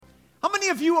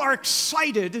of you are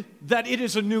excited that it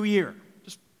is a new year?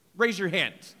 Just raise your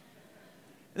hand.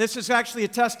 This is actually a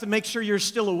test to make sure you're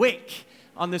still awake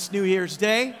on this New Year's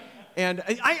Day. And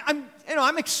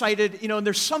I'm excited, and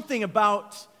there's something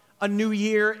about a new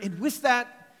year, and with that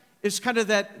is kind of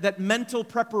that mental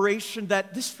preparation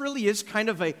that this really is kind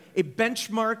of a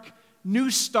benchmark, new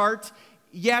start.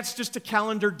 Yeah, it's just a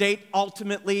calendar date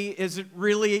ultimately. Is it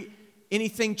really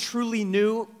anything truly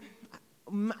new?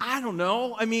 I don't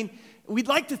know. I mean, we'd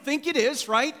like to think it is,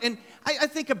 right? And I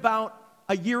think about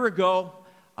a year ago,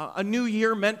 a new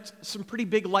year meant some pretty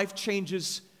big life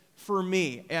changes for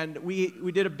me. And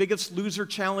we did a Biggest Loser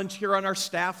challenge here on our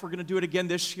staff. We're going to do it again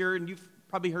this year, and you've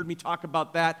probably heard me talk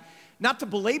about that. Not to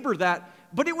belabor that,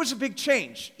 but it was a big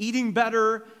change. Eating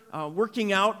better,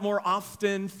 working out more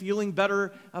often, feeling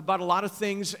better about a lot of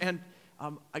things. And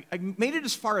I made it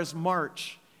as far as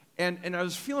March, and I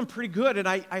was feeling pretty good. And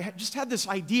I just had this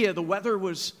idea. The weather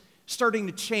was starting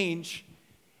to change,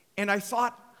 and I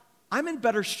thought, I'm in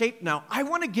better shape now. I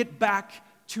want to get back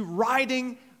to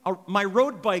riding my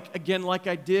road bike again like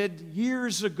I did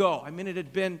years ago. I mean, it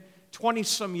had been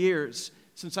 20-some years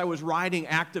since I was riding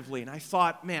actively. And I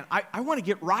thought, man, I want to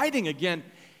get riding again.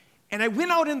 And I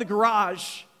went out in the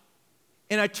garage,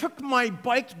 and I took my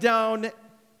bike down,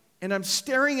 and I'm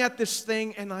staring at this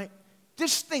thing, and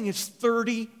this thing is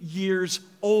 30 years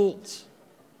old.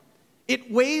 It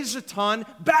weighs a ton.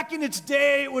 Back in its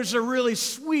day, it was a really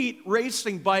sweet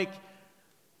racing bike.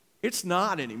 It's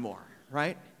not anymore,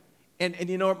 right? And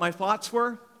you know what my thoughts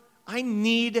were? I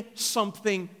need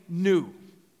something new.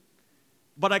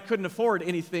 But I couldn't afford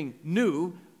anything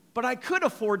new, but I could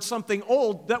afford something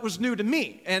old that was new to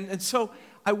me. And so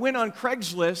I went on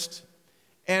Craigslist,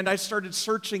 and I started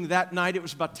searching that night. It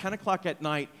was about 10 o'clock at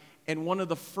night, and one of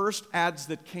the first ads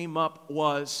that came up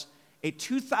was a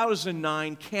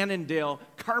 2009 Cannondale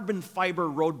carbon fiber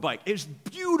road bike. It was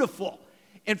beautiful.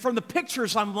 And from the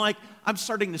pictures, I'm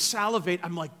starting to salivate.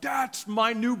 I'm like, that's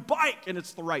my new bike, and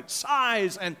it's the right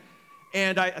size.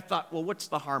 And I thought, well, what's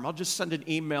the harm? I'll just send an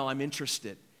email. I'm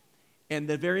interested. And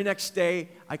the very next day,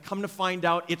 I come to find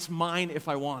out it's mine if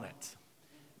I want it.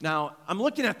 Now, I'm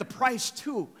looking at the price,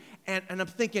 too, and I'm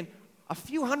thinking, a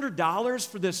few $100s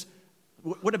for this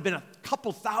would have been a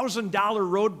couple $1,000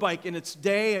 road bike in its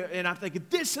day, and I'm thinking,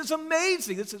 this is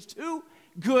amazing. This is too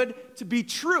good to be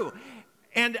true.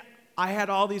 And I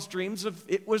had all these dreams of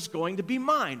it was going to be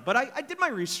mine. But I did my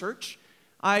research.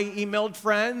 I emailed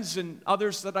friends and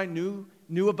others that I knew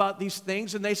about these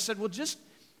things, and they said, well, just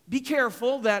be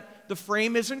careful that the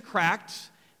frame isn't cracked.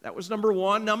 That was number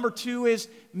one. Number two is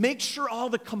make sure all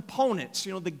the components,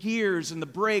 the gears and the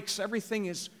brakes, everything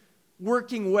is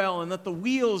working well, and that the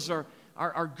wheels are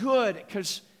good,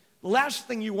 because the last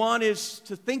thing you want is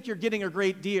to think you're getting a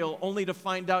great deal only to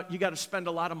find out you got to spend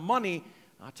a lot of money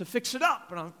to fix it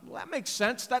up. And well, that makes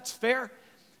sense. That's fair.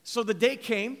 So the day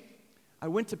came. I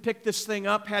went to pick this thing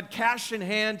up, had cash in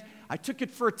hand. I took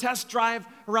it for a test drive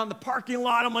around the parking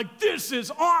lot. I'm like, this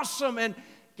is awesome, and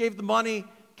gave the money,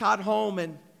 got home,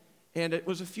 and it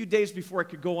was a few days before I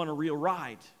could go on a real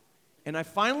ride. And I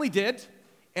finally did,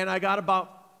 and I got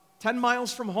about 10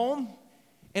 miles from home,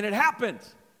 and it happened.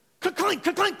 Clink,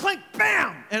 clink, clink,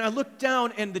 bam! And I looked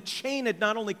down, and the chain had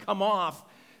not only come off,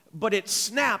 but it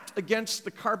snapped against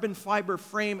the carbon fiber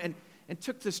frame and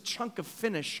took this chunk of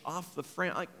finish off the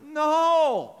frame. Like,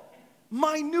 no,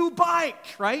 my new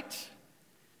bike, right?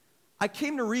 I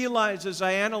came to realize as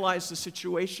I analyzed the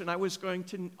situation, I was going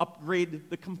to upgrade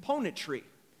the componentry,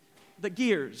 the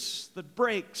gears, the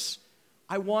brakes.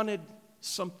 I wanted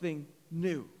something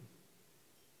new.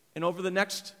 And over the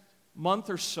next month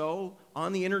or so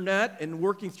on the internet and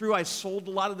working through, I sold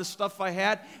a lot of the stuff I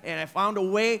had, and I found a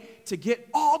way to get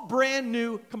all brand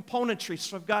new componentry.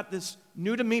 So I've got this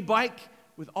new to me bike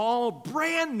with all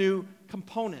brand new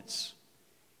components.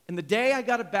 And the day I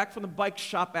got it back from the bike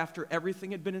shop after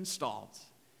everything had been installed,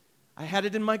 I had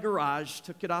it in my garage,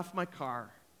 took it off my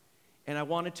car, and I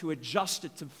wanted to adjust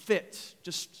it to fit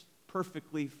just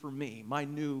perfectly for me, my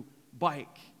new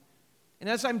bike. And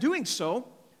as I'm doing so,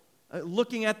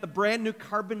 looking at the brand new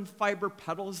carbon fiber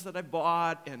pedals that I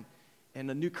bought, and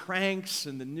the new cranks,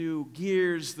 and the new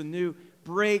gears, the new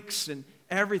brakes, and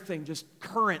everything just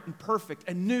current and perfect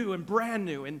and new and brand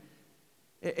new. And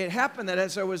it happened that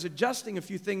as I was adjusting a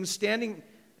few things, standing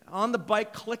on the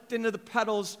bike, clicked into the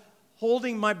pedals,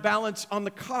 holding my balance on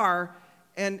the car,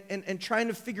 and trying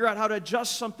to figure out how to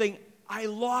adjust something, I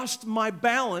lost my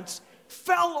balance,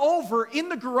 fell over in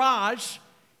the garage,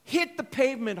 hit the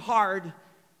pavement hard,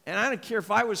 and I don't care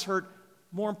if I was hurt.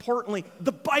 More importantly,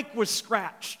 the bike was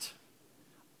scratched.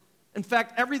 In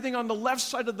fact, everything on the left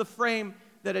side of the frame,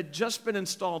 that had just been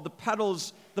installed. The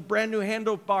pedals, the brand new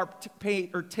handlebar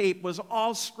tape was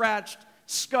all scratched,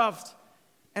 scuffed.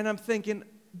 And I'm thinking,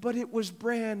 but it was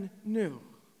brand new.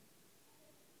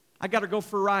 I got to go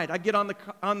for a ride. I get on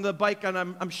the bike and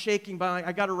I'm shaking, but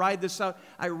I got to ride this out.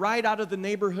 I ride out of the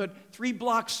neighborhood 3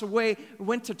 blocks away,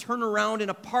 went to turn around in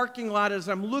a parking lot as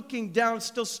I'm looking down,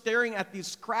 still staring at these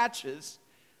scratches.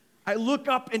 I look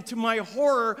up, and to my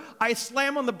horror, I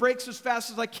slam on the brakes as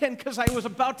fast as I can because I was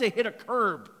about to hit a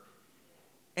curb.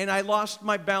 And I lost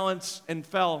my balance and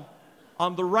fell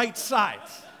on the right side.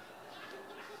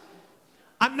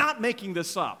 I'm not making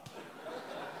this up.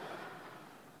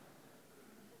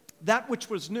 That which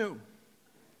was new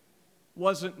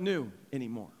wasn't new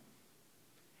anymore.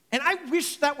 And I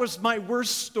wish that was my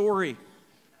worst story.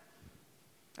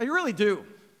 I really do.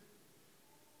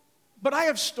 But I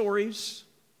have stories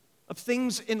of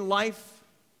things in life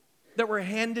that were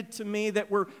handed to me that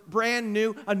were brand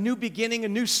new, a new beginning, a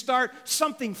new start,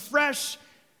 something fresh,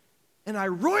 and I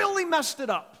royally messed it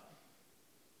up.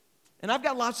 And I've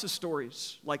got lots of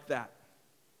stories like that,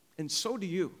 and so do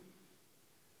you.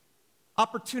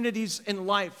 Opportunities in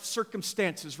life,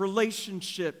 circumstances,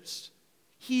 relationships,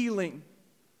 healing,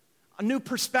 new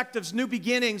perspectives, new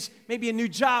beginnings, maybe a new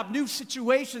job, new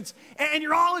situations, and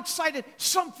you're all excited,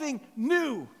 something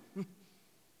new.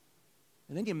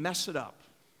 And then you mess it up.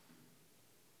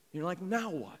 You're like, now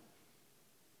what?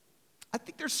 I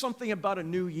think there's something about a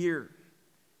new year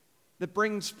that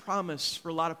brings promise for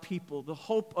a lot of people, the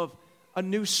hope of a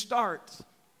new start.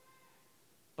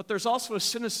 But there's also a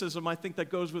cynicism, I think, that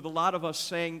goes with a lot of us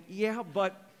saying, yeah,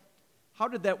 but how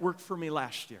did that work for me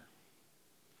last year?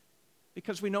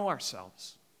 Because we know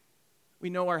ourselves. We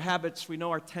know our habits. We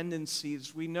know our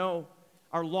tendencies. We know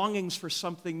our longings for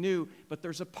something new. But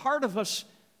there's a part of us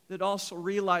that also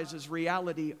realizes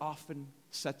reality often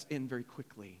sets in very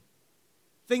quickly.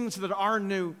 Things that are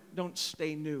new don't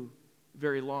stay new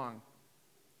very long.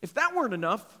 If that weren't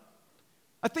enough,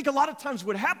 I think a lot of times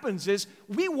what happens is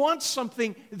we want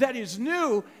something that is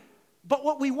new, but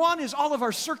what we want is all of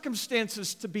our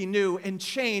circumstances to be new and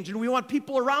change, and we want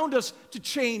people around us to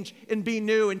change and be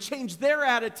new and change their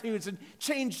attitudes and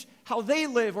change how they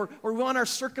live, or we want our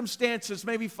circumstances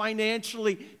maybe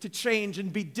financially to change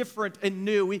and be different and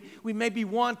new. We maybe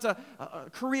want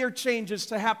career changes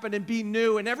to happen and be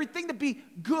new and everything to be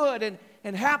good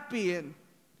and happy. And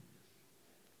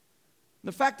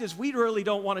the fact is, we really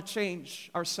don't want to change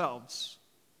ourselves.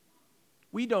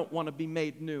 We don't want to be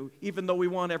made new, even though we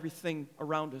want everything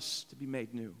around us to be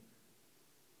made new.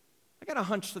 I got a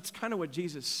hunch that's kind of what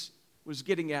Jesus was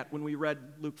getting at when we read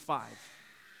Luke 5.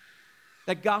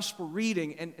 That gospel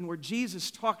reading, and where Jesus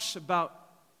talks about,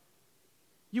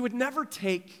 you would never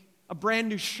take a brand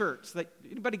new shirt.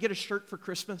 Anybody get a shirt for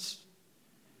Christmas?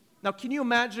 Now, can you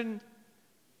imagine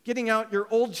getting out your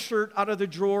old shirt out of the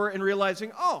drawer and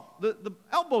realizing, oh, the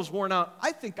elbow's worn out.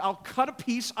 I think I'll cut a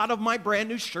piece out of my brand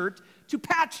new shirt to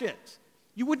patch it.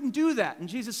 You wouldn't do that. And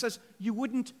Jesus says, you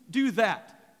wouldn't do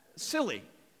that. Silly.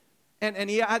 And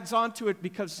he adds on to it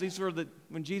because these were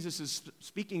when Jesus is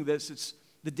speaking this, it's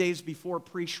the days before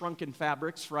pre-shrunken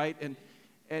fabrics, right?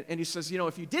 And he says,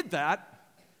 if you did that,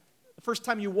 the first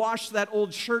time you wash that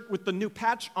old shirt with the new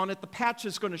patch on it, the patch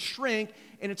is going to shrink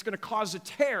and it's going to cause a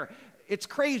tear. It's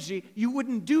crazy. You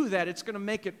wouldn't do that. It's going to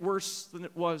make it worse than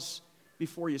it was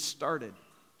before you started.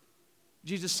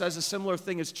 Jesus says a similar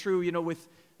thing is true,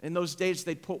 in those days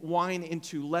they'd put wine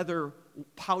into leather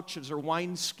pouches or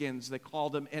wine skins, they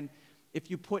called them, and if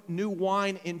you put new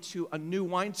wine into a new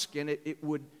wineskin, it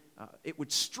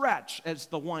would stretch as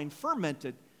the wine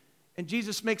fermented. And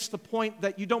Jesus makes the point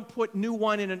that you don't put new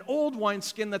wine in an old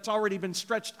wineskin that's already been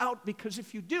stretched out, because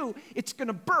if you do, it's going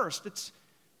to burst. It's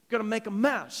going to make a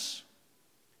mess.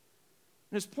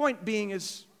 And his point being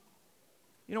is,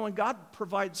 when God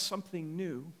provides something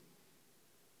new,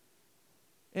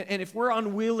 and if we're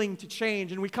unwilling to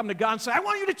change, and we come to God and say, I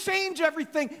want you to change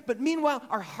everything, but meanwhile,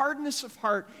 our hardness of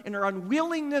heart and our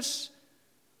unwillingness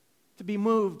to be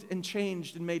moved and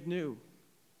changed and made new,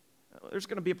 there's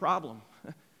going to be a problem.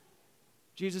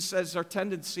 Jesus says our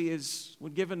tendency is,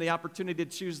 when given the opportunity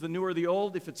to choose the new or the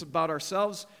old, if it's about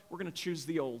ourselves, we're going to choose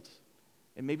the old.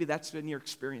 And maybe that's been your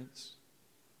experience,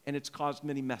 and it's caused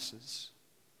many messes.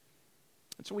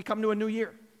 And so we come to a new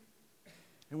year,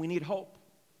 and we need hope.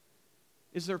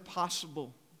 Is there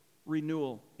possible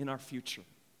renewal in our future?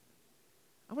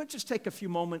 I want to just take a few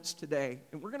moments today,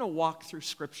 and we're going to walk through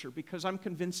Scripture, because I'm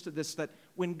convinced of this, that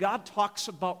when God talks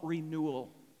about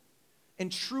renewal,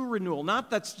 and true renewal, not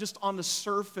that's just on the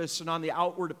surface and on the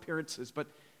outward appearances, but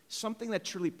something that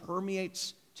truly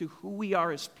permeates to who we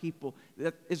are as people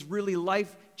that is really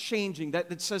life-changing,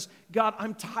 that says, God,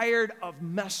 I'm tired of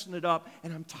messing it up,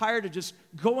 and I'm tired of just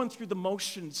going through the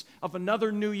motions of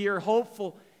another new year,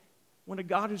 hopeful, when a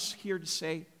God is here to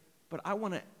say, but I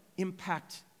want to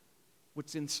impact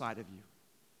what's inside of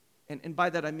you. And by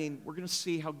that I mean, we're going to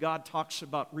see how God talks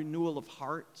about renewal of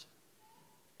heart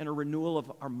and a renewal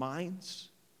of our minds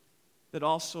that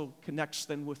also connects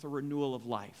then with a renewal of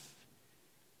life.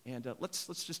 And let's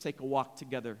just take a walk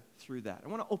together through that. I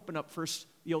want to open up first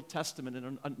the Old Testament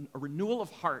and a renewal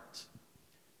of heart.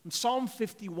 In Psalm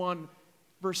 51,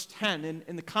 verse 10,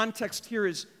 and the context here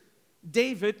is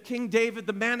David, King David,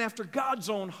 the man after God's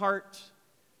own heart,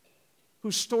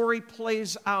 whose story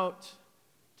plays out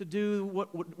to do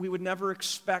what we would never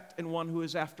expect in one who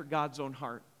is after God's own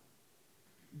heart.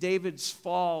 David's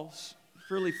falls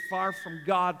really far from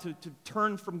God, to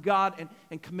turn from God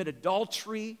and commit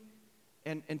adultery,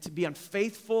 and to be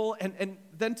unfaithful, and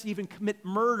then to even commit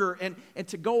murder, and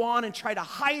to go on and try to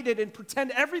hide it and pretend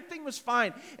everything was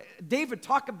fine. David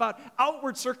talked about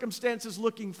outward circumstances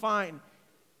looking fine,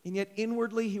 and yet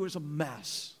inwardly he was a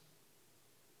mess.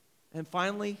 And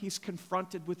finally, he's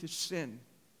confronted with his sin.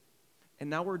 And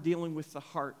now we're dealing with the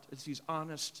heart as he's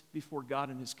honest before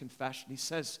God in his confession. He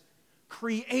says,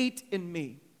 create in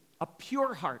me a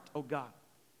pure heart, O God,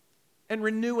 and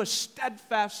renew a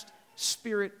steadfast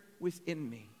spirit within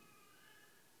me.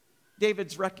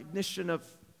 David's recognition of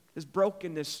his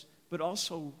brokenness, but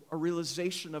also a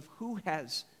realization of who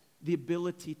has the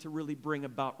ability to really bring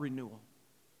about renewal.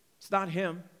 It's not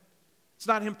him. It's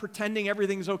not him pretending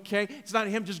everything's okay. It's not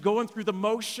him just going through the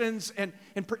motions and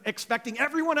expecting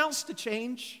everyone else to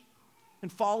change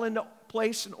and fall into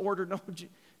place and order. No,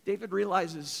 David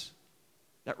realizes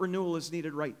that renewal is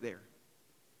needed right there.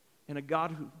 And a God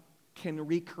who can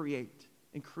recreate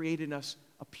and create in us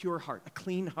a pure heart, a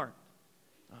clean heart,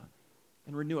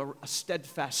 and renew a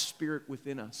steadfast spirit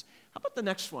within us. How about the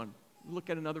next one? Look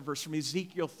at another verse from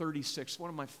Ezekiel 36, one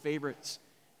of my favorites.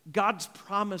 God's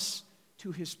promise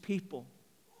to his people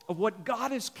of what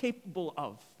God is capable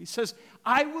of. He says,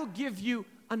 I will give you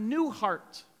a new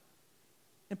heart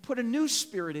and put a new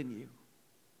spirit in you.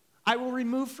 I will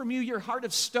remove from you your heart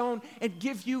of stone and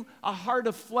give you a heart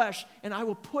of flesh, and I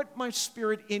will put my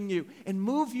spirit in you and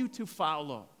move you to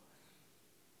follow.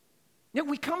 Yet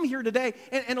we come here today,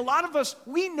 and a lot of us,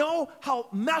 we know how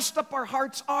messed up our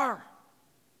hearts are.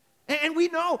 And we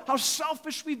know how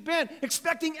selfish we've been,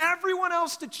 expecting everyone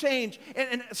else to change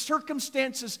and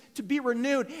circumstances to be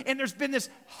renewed. And there's been this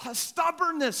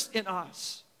stubbornness in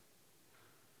us.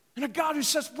 And a God who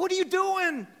says, what are you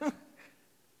doing?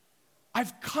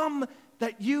 I've come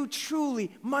that you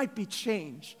truly might be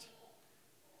changed.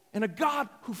 And a God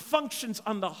who functions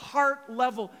on the heart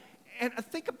level. And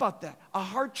think about that. A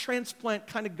heart transplant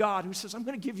kind of God who says, I'm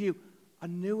going to give you a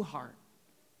new heart.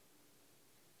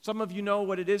 Some of you know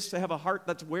what it is to have a heart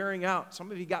that's wearing out.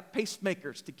 Some of you got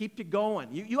pacemakers to keep you going.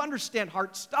 You understand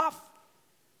heart stuff.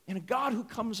 And a God who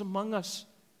comes among us,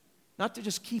 not to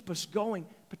just keep us going,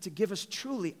 but to give us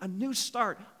truly a new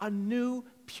start, a new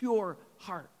pure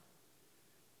heart.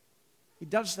 He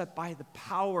does that by the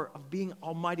power of being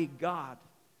Almighty God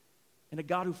and a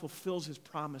God who fulfills his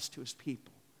promise to his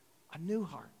people. A new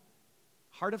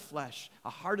heart of flesh, a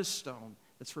heart of stone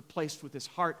that's replaced with his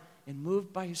heart and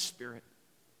moved by his Spirit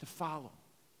to follow.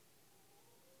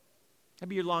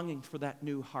 Maybe you're longing for that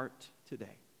new heart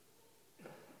today.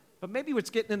 But maybe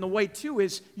what's getting in the way too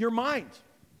is your mind.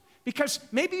 Because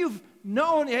maybe you've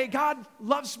known, hey, God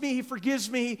loves me, he forgives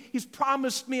me, he's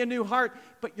promised me a new heart,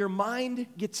 but your mind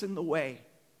gets in the way.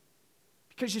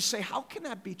 Because you say, how can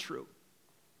that be true?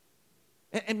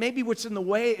 And maybe what's in the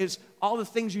way is all the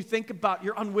things you think about,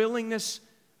 your unwillingness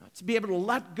to be able to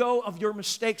let go of your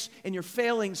mistakes and your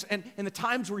failings and the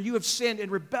times where you have sinned and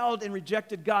rebelled and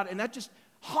rejected God. And that just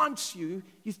haunts you.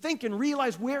 You think and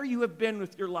realize where you have been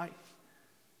with your life.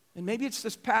 And maybe it's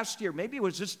this past year. Maybe it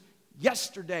was just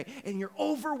yesterday. And you're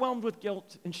overwhelmed with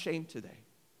guilt and shame today.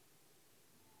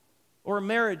 Or a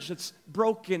marriage that's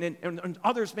broken and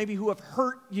others maybe who have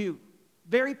hurt you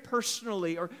very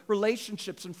personally, or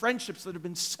relationships and friendships that have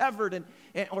been severed,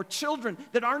 or children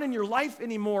that aren't in your life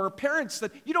anymore, or parents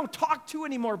that you don't talk to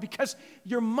anymore because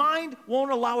your mind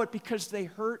won't allow it because they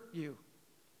hurt you.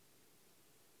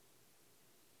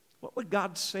 What would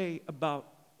God say about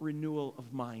renewal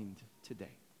of mind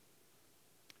today?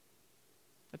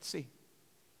 Let's see.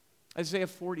 Isaiah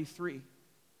 43.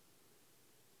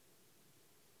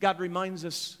 God reminds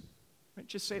us, right,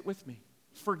 just say it with me.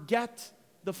 Forget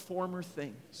the former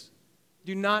things.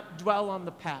 Do not dwell on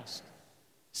the past.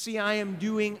 See, I am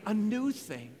doing a new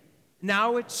thing.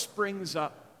 Now it springs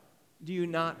up. Do you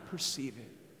not perceive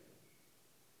it?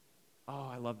 Oh,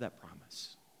 I love that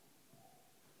promise.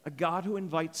 A God who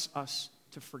invites us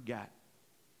to forget.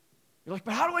 You're like,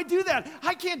 but how do I do that?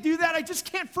 I can't do that. I just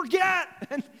can't forget.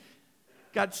 And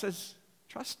God says,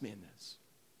 trust me in this.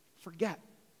 Forget.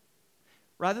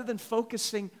 Rather than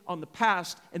focusing on the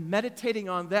past and meditating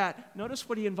on that, notice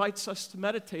what he invites us to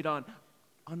meditate on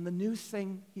the new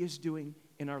thing he is doing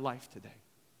in our life today.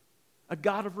 A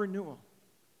God of renewal.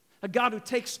 A God who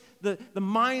takes the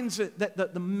minds,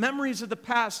 the memories of the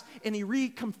past, and he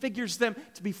reconfigures them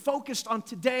to be focused on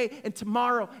today and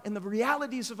tomorrow and the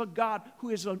realities of a God who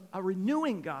is a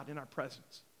renewing God in our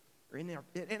presence. And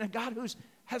a God who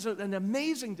has an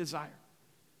amazing desire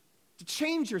to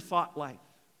change your thought life.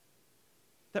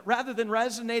 That rather than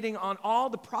resonating on all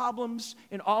the problems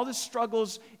and all the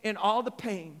struggles and all the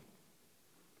pain,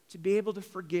 to be able to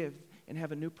forgive and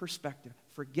have a new perspective.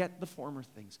 Forget the former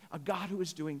things. A God who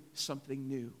is doing something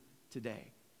new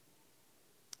today.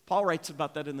 Paul writes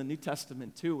about that in the New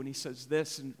Testament too, when he says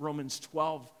this in Romans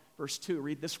 12, verse 2.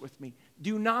 Read this with me.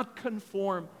 Do not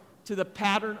conform to the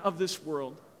pattern of this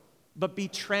world, but be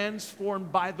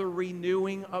transformed by the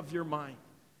renewing of your mind.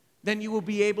 Then you will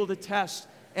be able to test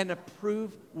and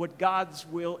approve what God's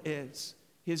will is,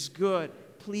 his good,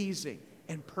 pleasing,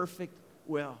 and perfect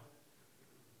will.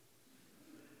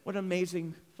 What an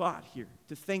amazing thought here,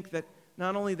 to think that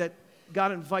not only that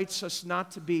God invites us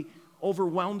not to be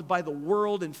overwhelmed by the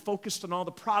world and focused on all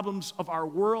the problems of our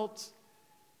world,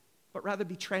 but rather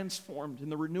be transformed in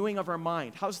the renewing of our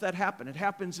mind. How does that happen? It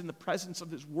happens in the presence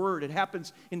of his word. It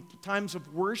happens in times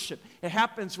of worship. It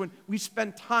happens when we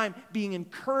spend time being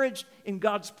encouraged in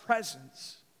God's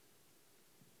presence.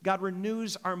 God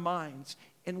renews our minds,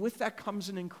 and with that comes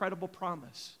an incredible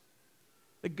promise.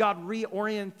 That God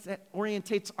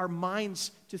reorientates our minds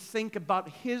to think about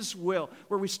his will,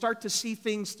 where we start to see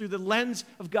things through the lens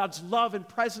of God's love and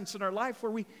presence in our life,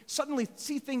 where we suddenly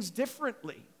see things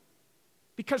differently.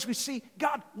 Because we see,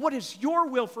 God, what is your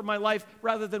will for my life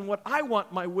rather than what I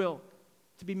want my will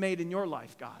to be made in your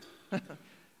life, God.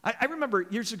 I remember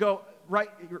years ago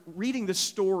reading this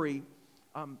story.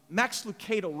 Max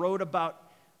Lucado wrote about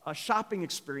a shopping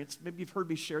experience. Maybe you've heard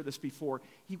me share this before.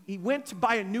 He went to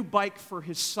buy a new bike for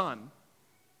his son,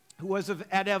 who was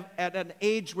at an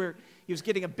age where he was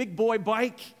getting a big boy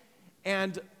bike,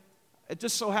 and it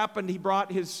just so happened he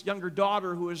brought his younger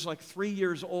daughter, who was like 3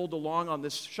 years old, along on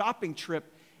this shopping trip,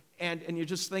 and you're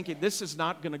just thinking, this is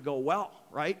not going to go well,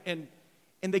 right? And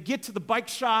they get to the bike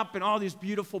shop, and all these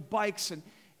beautiful bikes,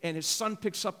 and his son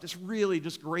picks up this really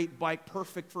just great bike,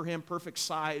 perfect for him, perfect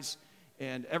size,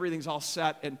 and everything's all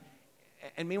set.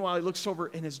 And meanwhile, he looks over,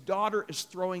 and his daughter is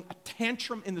throwing a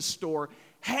tantrum in the store,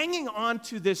 hanging on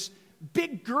to this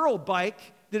big girl bike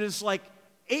that is like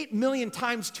 8 million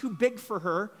times too big for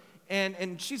her.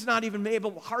 And she's not even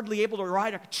hardly able to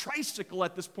ride a tricycle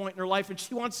at this point in her life. And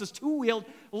she wants this two-wheeled,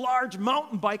 large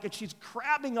mountain bike, and she's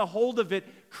grabbing a hold of it,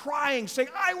 crying, saying,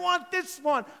 I want this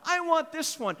one. I want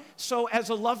this one. So as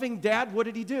a loving dad, what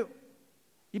did he do?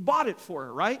 He bought it for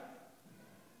her, right?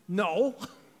 No.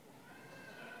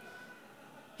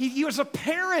 He was a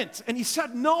parent, and he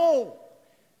said no.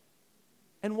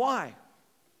 And why?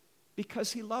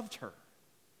 Because he loved her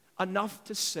enough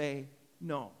to say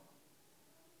no.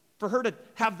 For her to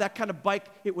have that kind of bike,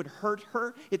 it would hurt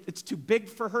her. It's too big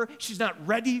for her. She's not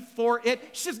ready for it.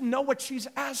 She doesn't know what she's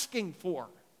asking for.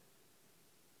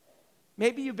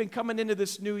 Maybe you've been coming into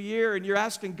this new year and you're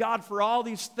asking God for all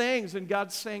these things, and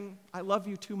God's saying, I love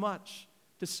you too much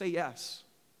to say yes.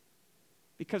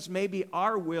 Because maybe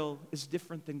our will is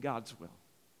different than God's will.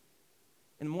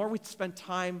 And the more we spend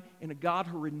time in a God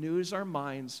who renews our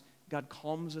minds, God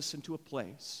calms us into a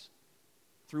place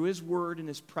through his word and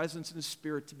his presence and his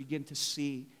spirit to begin to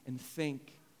see and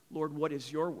think, Lord, what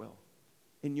is your will?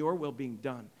 And your will being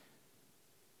done.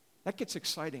 That gets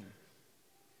exciting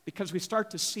because we start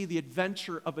to see the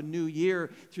adventure of a new year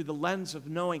through the lens of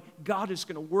knowing God is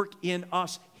going to work in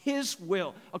us his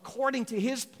will according to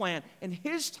his plan and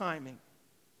his timing.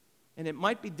 And it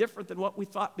might be different than what we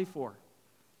thought before.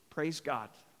 Praise God,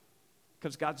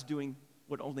 because God's doing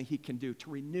what only he can do to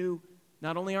renew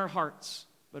not only our hearts,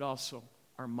 but also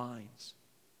our minds.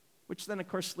 Which then, of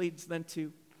course, leads then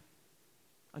to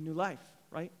a new life,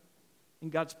 right? In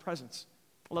God's presence.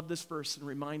 I love this verse and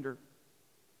reminder.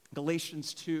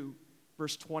 Galatians 2,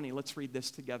 verse 20. Let's read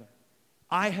this together.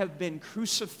 I have been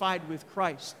crucified with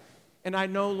Christ, and I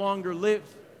no longer live,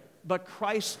 but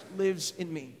Christ lives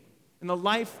in me. In the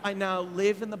life I now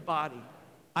live in the body,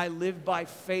 I live by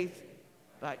faith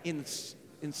in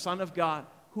Son of God,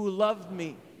 who loved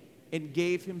me and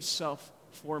gave himself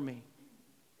for me.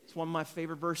 It's one of my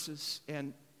favorite verses,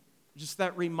 and Just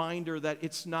that reminder that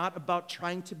it's not about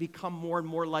trying to become more and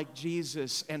more like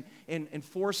Jesus and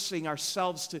forcing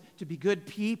ourselves to be good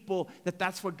people,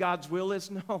 that's what God's will is.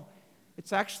 No,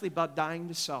 it's actually about dying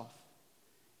to self.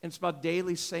 And it's about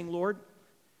daily saying, Lord,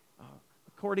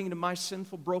 according to my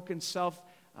sinful, broken self,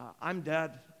 I'm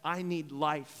dead. I need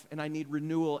life and I need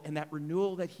renewal. And that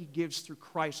renewal that He gives through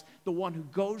Christ, the one who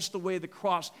goes the way of the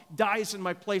cross, dies in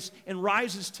my place, and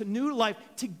rises to new life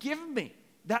to give me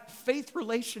that faith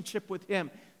relationship with Him.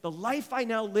 The life I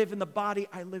now live in the body,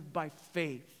 I live by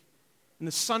faith. And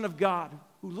the Son of God,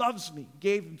 who loves me,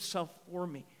 gave Himself for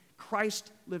me.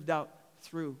 Christ lived out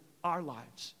through our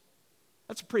lives.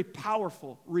 That's a pretty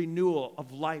powerful renewal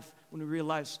of life when we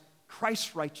realize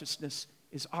Christ's righteousness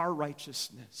is our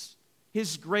righteousness.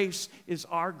 His grace is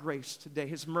our grace today.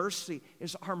 His mercy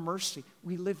is our mercy.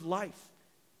 We live life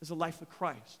as a life of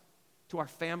Christ to our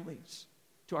families,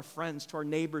 to our friends, to our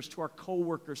neighbors, to our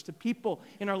coworkers, to people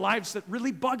in our lives that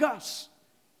really bug us,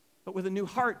 but with a new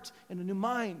heart and a new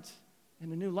mind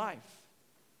and a new life,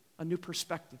 a new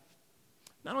perspective.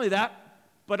 Not only that,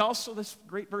 but also this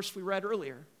great verse we read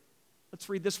earlier. Let's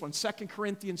read this one, 2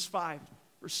 Corinthians 5,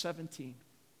 verse 17.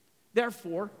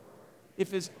 Therefore,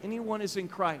 if anyone is in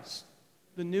Christ,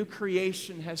 the new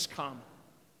creation has come.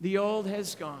 The old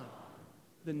has gone.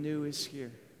 The new is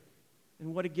here.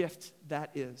 And what a gift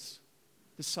that is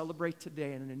to celebrate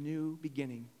today and a new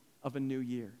beginning of a new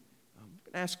year. I'm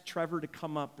going to ask Trevor to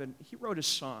come up, and he wrote a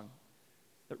song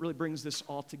that really brings this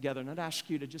all together. And I'd ask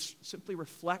you to just simply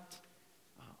reflect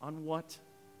on what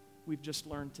we've just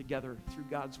learned together through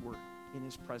God's Word in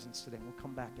His presence today. And we'll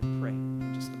come back and pray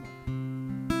in just a moment.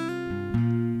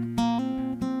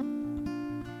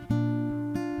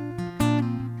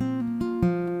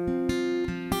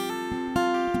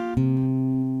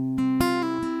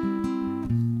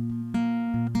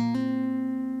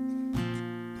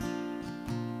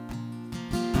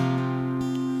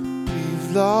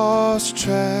 Lost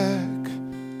track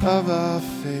of our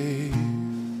faith.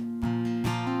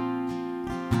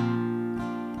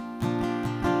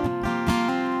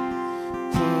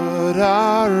 Put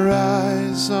our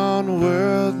eyes on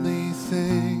worldly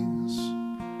things.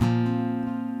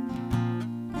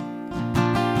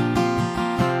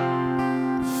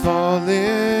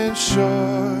 Falling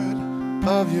short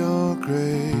of your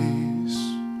grace.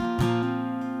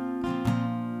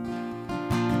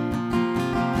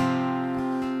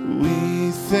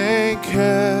 Thank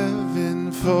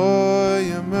heaven for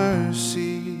your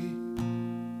mercy.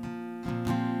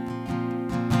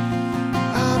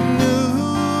 I'm new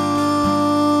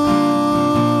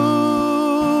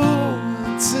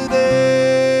today.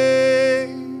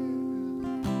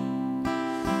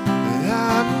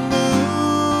 I'm new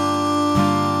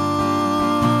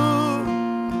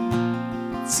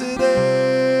today.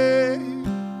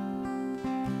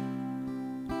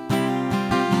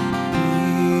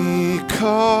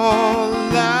 Call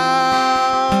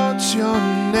out your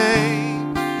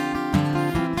name.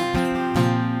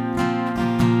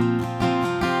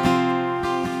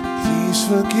 Please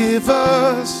forgive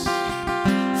us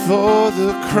for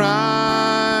the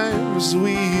crimes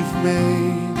we've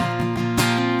made.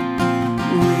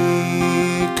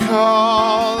 We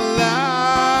call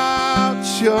out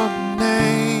your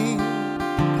name.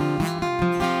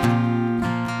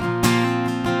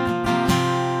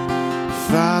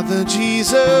 Father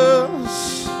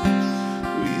Jesus,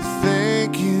 we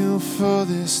thank you for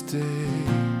this day.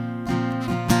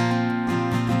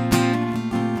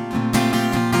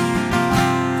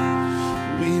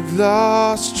 We've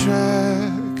lost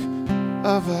track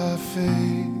of our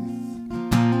faith.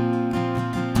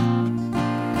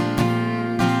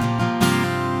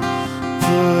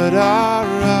 Put our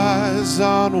eyes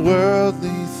on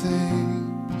worldly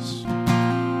things.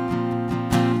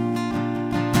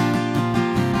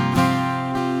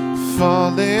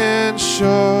 Falling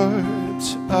short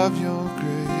of your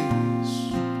grace.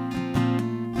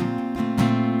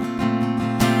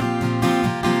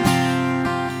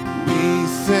 We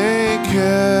thank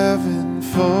heaven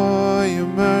for your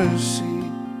mercy.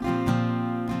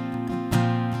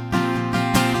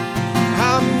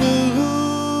 I'm new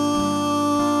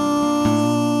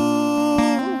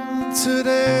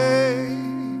today.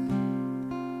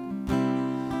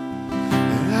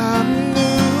 And I'm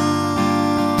new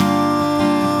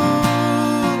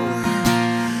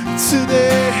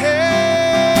today.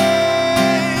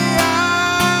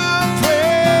 I'm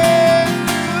brand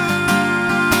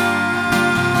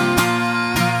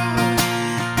new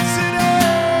today. I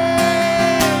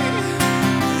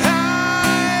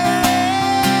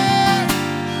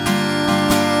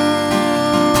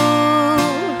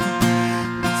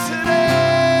am new today.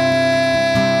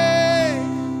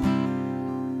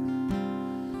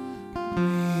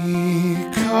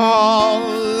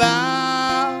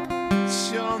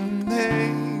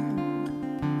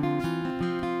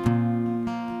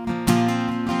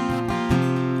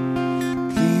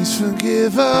 Please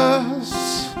forgive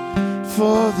us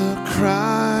for the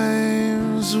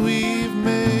crimes we've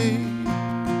made.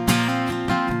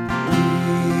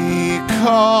 We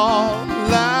call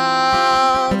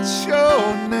out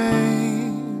your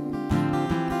name.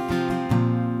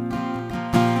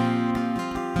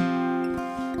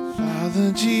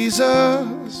 Father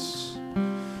Jesus,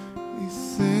 we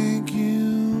thank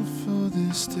you for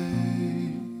this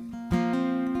day.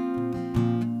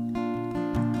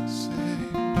 Say,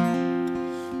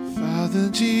 Father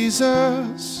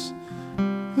Jesus,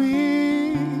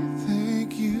 we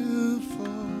thank you for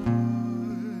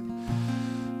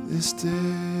this day.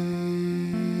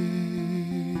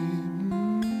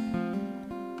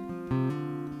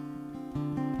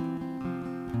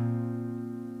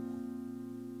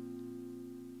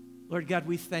 Lord God,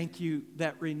 we thank you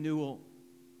that renewal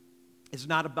is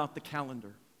not about the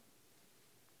calendar.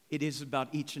 It is about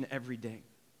each and every day.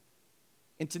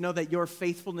 And to know that your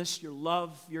faithfulness, your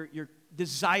love, your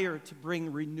desire to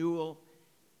bring renewal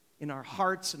in our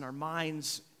hearts and our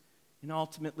minds and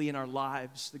ultimately in our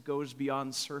lives that goes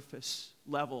beyond surface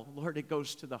level. Lord, it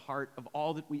goes to the heart of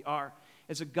all that we are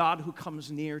as a God who comes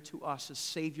near to us as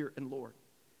Savior and Lord.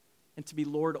 And to be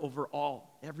Lord over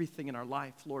all, everything in our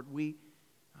life. Lord, we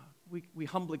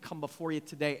humbly come before you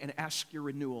today and ask your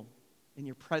renewal in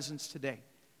your presence today.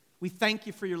 We thank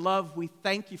you for your love. We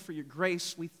thank you for your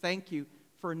grace. We thank you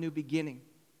for a new beginning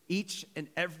each and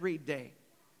every day.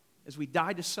 As we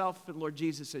die to self, and Lord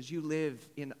Jesus, as you live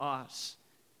in us,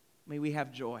 may we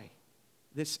have joy.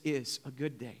 This is a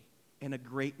good day and a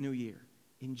great new year.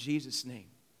 In Jesus' name,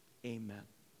 amen.